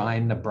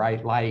shine the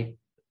bright light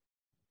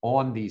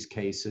on these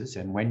cases.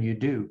 And when you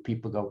do,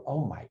 people go,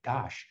 oh my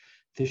gosh,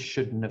 this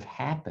shouldn't have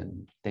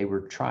happened. They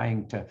were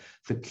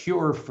the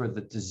cure for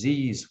the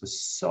disease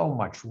was so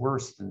much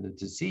worse than the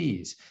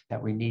disease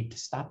that we need to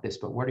stop this.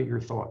 But what are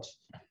your thoughts?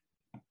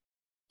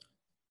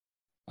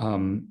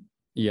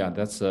 Yeah,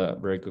 that's a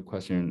very good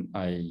question.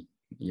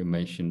 You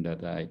mentioned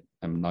that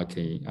I'm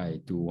lucky. I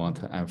do want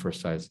to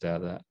emphasize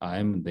that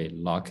I'm the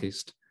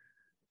luckiest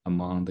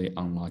among the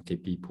unlucky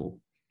people.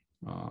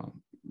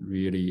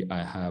 really,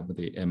 I have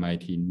the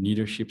MIT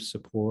leadership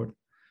support.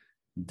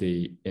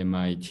 The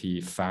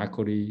MIT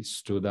faculty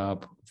stood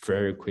up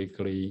very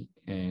quickly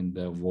and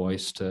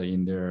voiced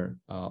in their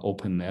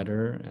open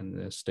letter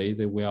and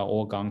stated we are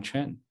all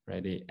Chen,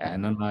 right? They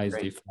analyzed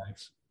the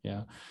facts,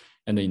 yeah.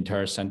 And the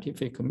entire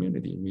scientific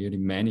community, really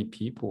many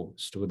people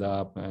stood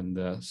up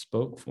and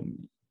spoke for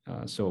me.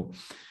 So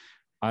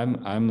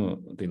I'm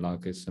the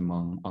luckiest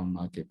among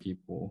unlucky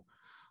people.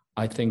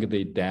 I think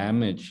the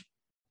damage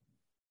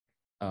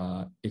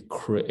it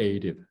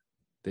created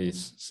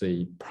this,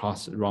 say,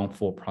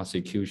 wrongful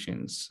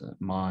prosecutions,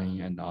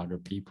 mine and other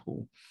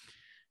people,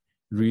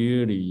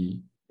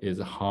 really is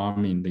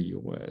harming the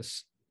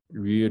U.S.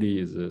 Really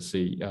is,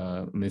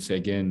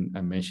 again,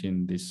 I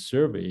mentioned this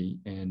survey,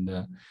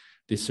 and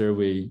this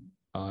survey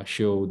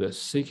showed that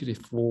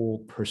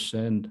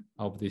 64%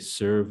 of the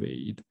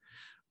surveyed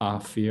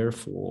are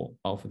fearful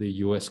of the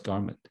U.S.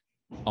 government,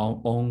 our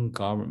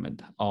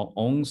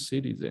own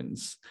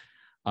citizens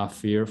are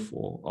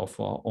fearful of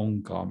our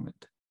own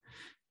government.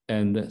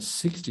 And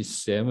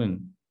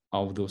 67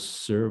 of those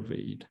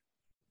surveyed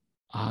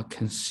are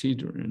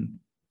considering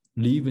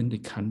leaving the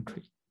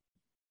country.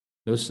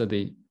 Those are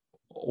the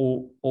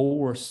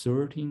over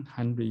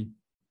 1,300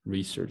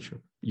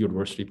 researchers,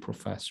 university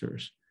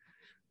professors.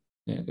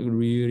 It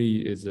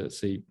really is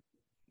say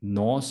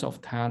loss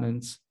of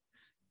talents,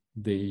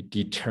 the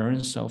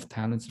deterrence of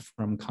talents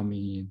from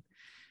coming in.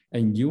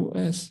 And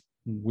US,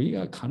 we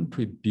are a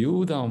country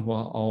built on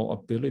our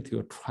ability to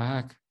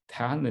attract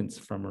talents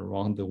from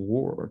around the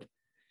world.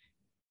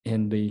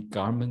 And the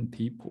government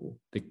people,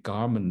 the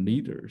government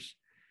leaders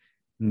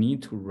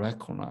need to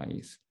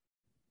recognize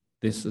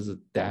this is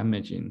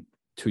damaging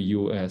to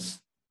US,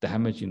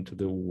 damaging to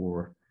the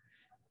world.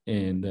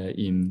 And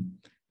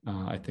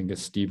I think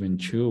Stephen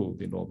Chu,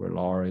 the Nobel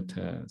laureate,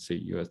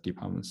 US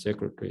Department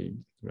Secretary,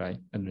 right?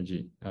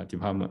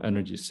 Department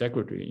Energy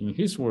Secretary, in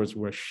his words,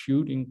 were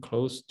shooting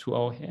close to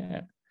our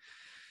head.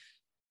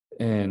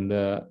 And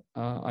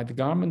the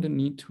government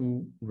need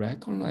to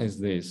recognize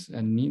this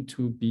and need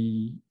to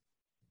be,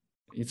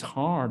 it's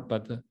hard,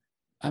 but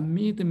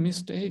amid the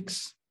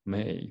mistakes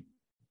made,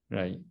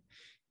 right?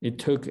 It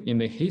took, in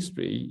the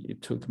history,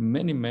 it took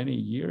many, many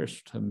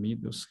years to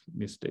meet those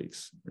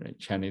mistakes, right?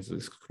 Chinese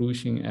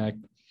Exclusion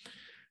Act,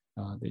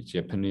 the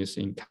Japanese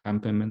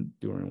encampment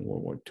during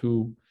World War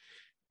II,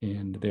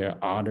 and there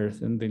are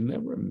others, and they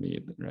never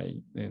meet, right?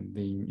 And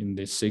in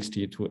the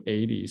 60s to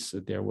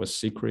 80s, there was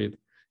secret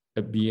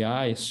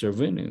FBI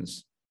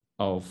surveillance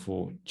of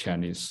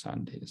Chinese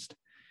scientists.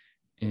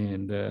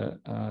 And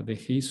the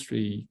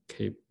history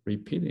kept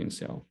repeating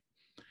itself.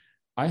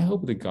 I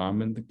hope the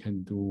government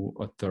can do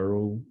a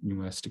thorough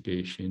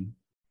investigation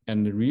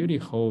and really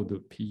hold the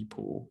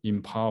people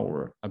in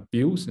power,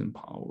 abusing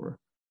power,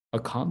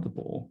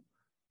 accountable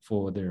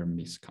for their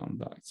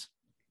misconduct.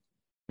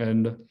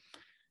 And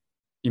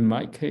in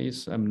my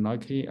case, I'm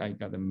lucky I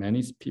got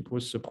many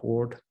people's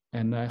support,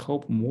 and I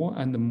hope more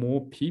and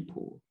more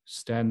people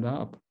stand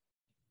up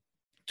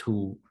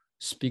to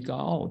speak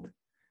out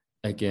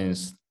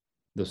against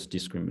those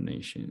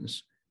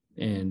discriminations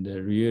and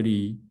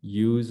really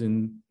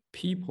using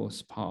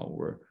people's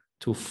power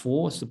to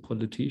force the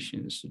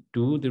politicians to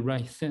do the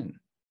right thing.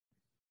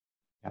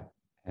 Yeah,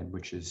 and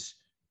which is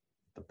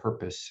the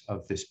purpose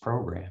of this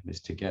program,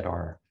 is to get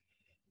our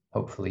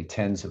hopefully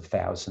tens of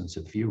thousands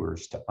of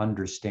viewers to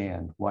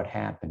understand what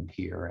happened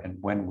here, and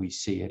when we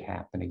see it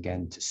happen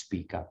again, to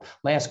speak up.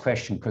 Last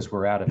question, because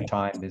we're out of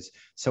time, is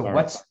so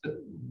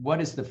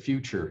what is the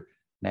future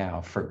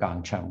now for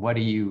Chen? What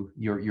do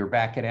you're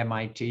back at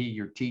MIT,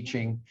 you're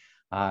teaching,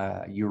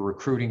 you're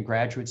recruiting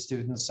graduate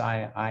students,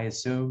 I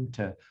assume,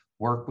 to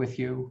work with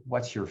you.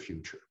 What's your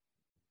future?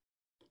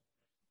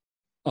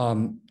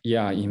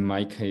 Yeah, in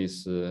my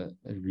case,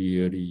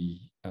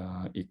 really,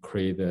 it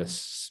created a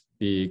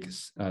big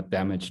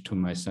damage to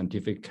my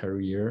scientific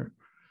career.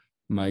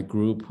 My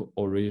group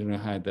originally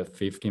had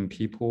 15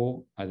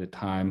 people at the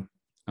time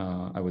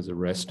I was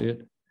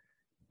arrested.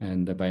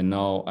 And by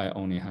now, I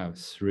only have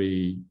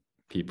 3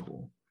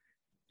 people.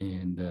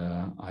 And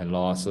I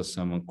lost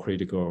some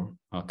critical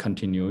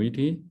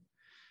continuity.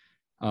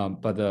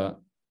 But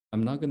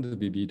I'm not going to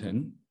be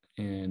beaten.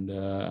 And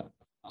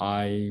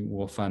I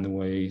will find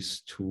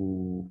ways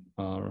to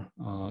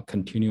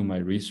continue my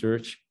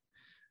research.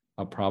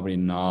 I'll probably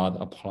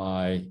not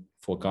apply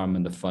for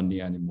government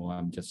funding anymore.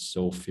 I'm just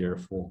so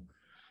fearful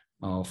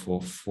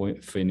for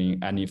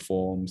filling any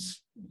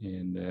forms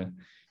and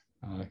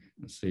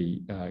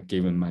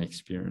given my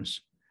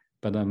experience.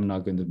 But I'm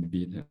not going to be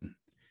beaten.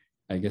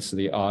 I guess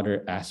the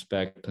other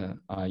aspect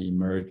I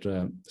emerged,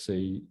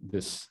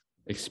 this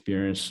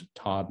experience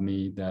taught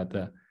me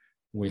that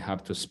we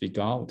have to speak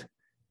out.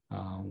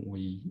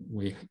 We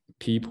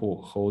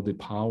people hold the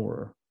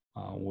power.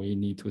 We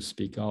need to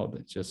speak out.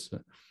 Just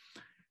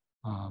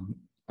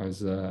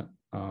as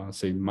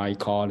my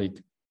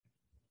colleague,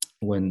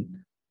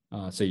 when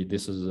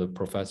this is a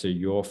Professor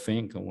Yor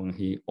Fink, when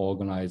he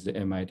organized the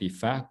MIT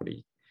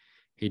faculty,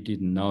 he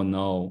did not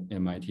know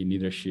MIT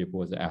leadership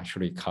was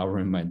actually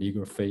covering my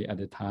legal fee at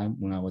the time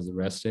when I was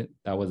arrested.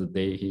 That was the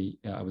day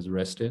I was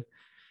arrested.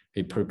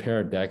 He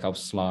prepared a deck of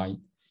slides.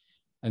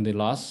 And the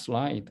last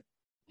slide,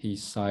 he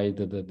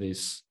cited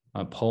this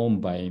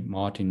poem by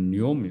Martin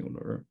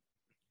Niemöller,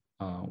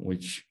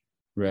 which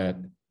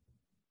read,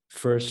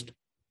 "First,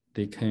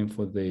 they came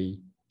for the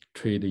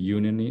trade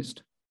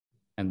unionist,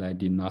 and I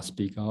did not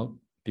speak out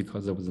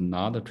because I was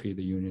not a trade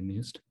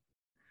unionist.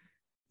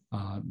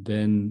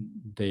 Then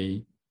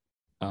they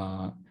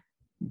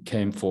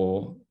came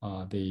for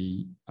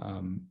the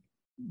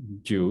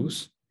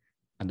Jews,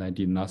 and I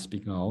did not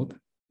speak out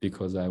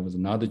because I was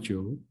not a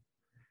Jew.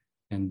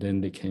 And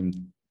then they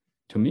came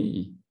to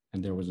me,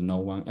 and there was no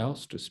one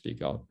else to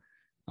speak out."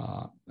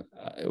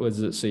 It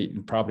was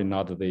probably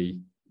not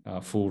the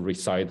full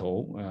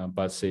recital,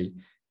 but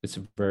it's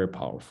very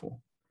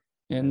powerful.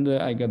 And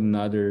I got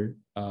another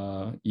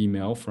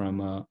email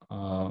from a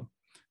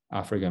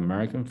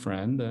African-American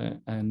friend,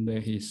 and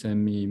he sent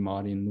me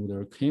Martin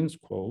Luther King's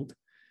quote,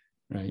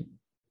 right?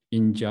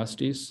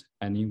 "Injustice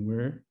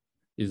anywhere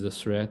is a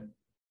threat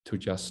to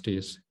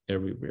justice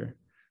everywhere."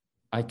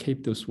 I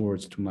keep those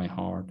words to my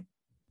heart,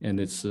 and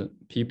it's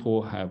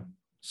people have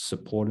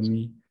supported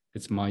me.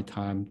 It's my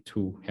time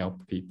to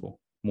help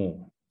people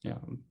more. Yeah.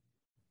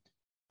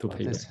 Well,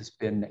 this has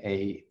been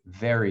a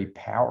very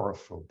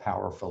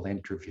powerful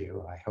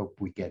interview. I hope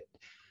we get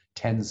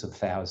tens of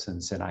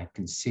thousands, and I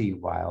can see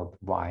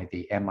why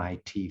the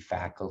MIT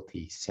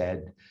faculty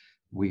said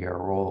we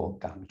are all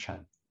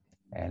Gangchen,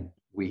 and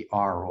we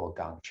are all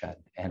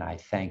Gangchen. And I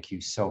thank you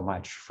so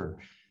much for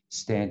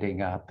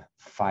standing up,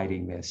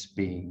 fighting this,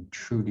 being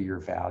true to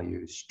your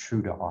values,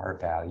 true to our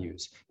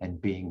values,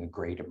 and being a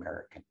great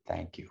American.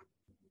 Thank you.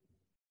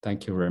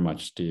 Thank you very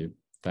much, Steve.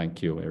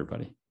 Thank you,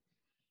 everybody.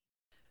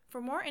 For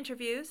more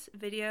interviews,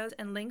 videos,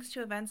 and links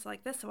to events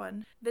like this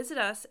one, visit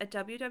us at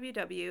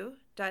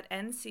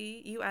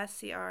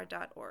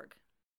www.ncuscr.org.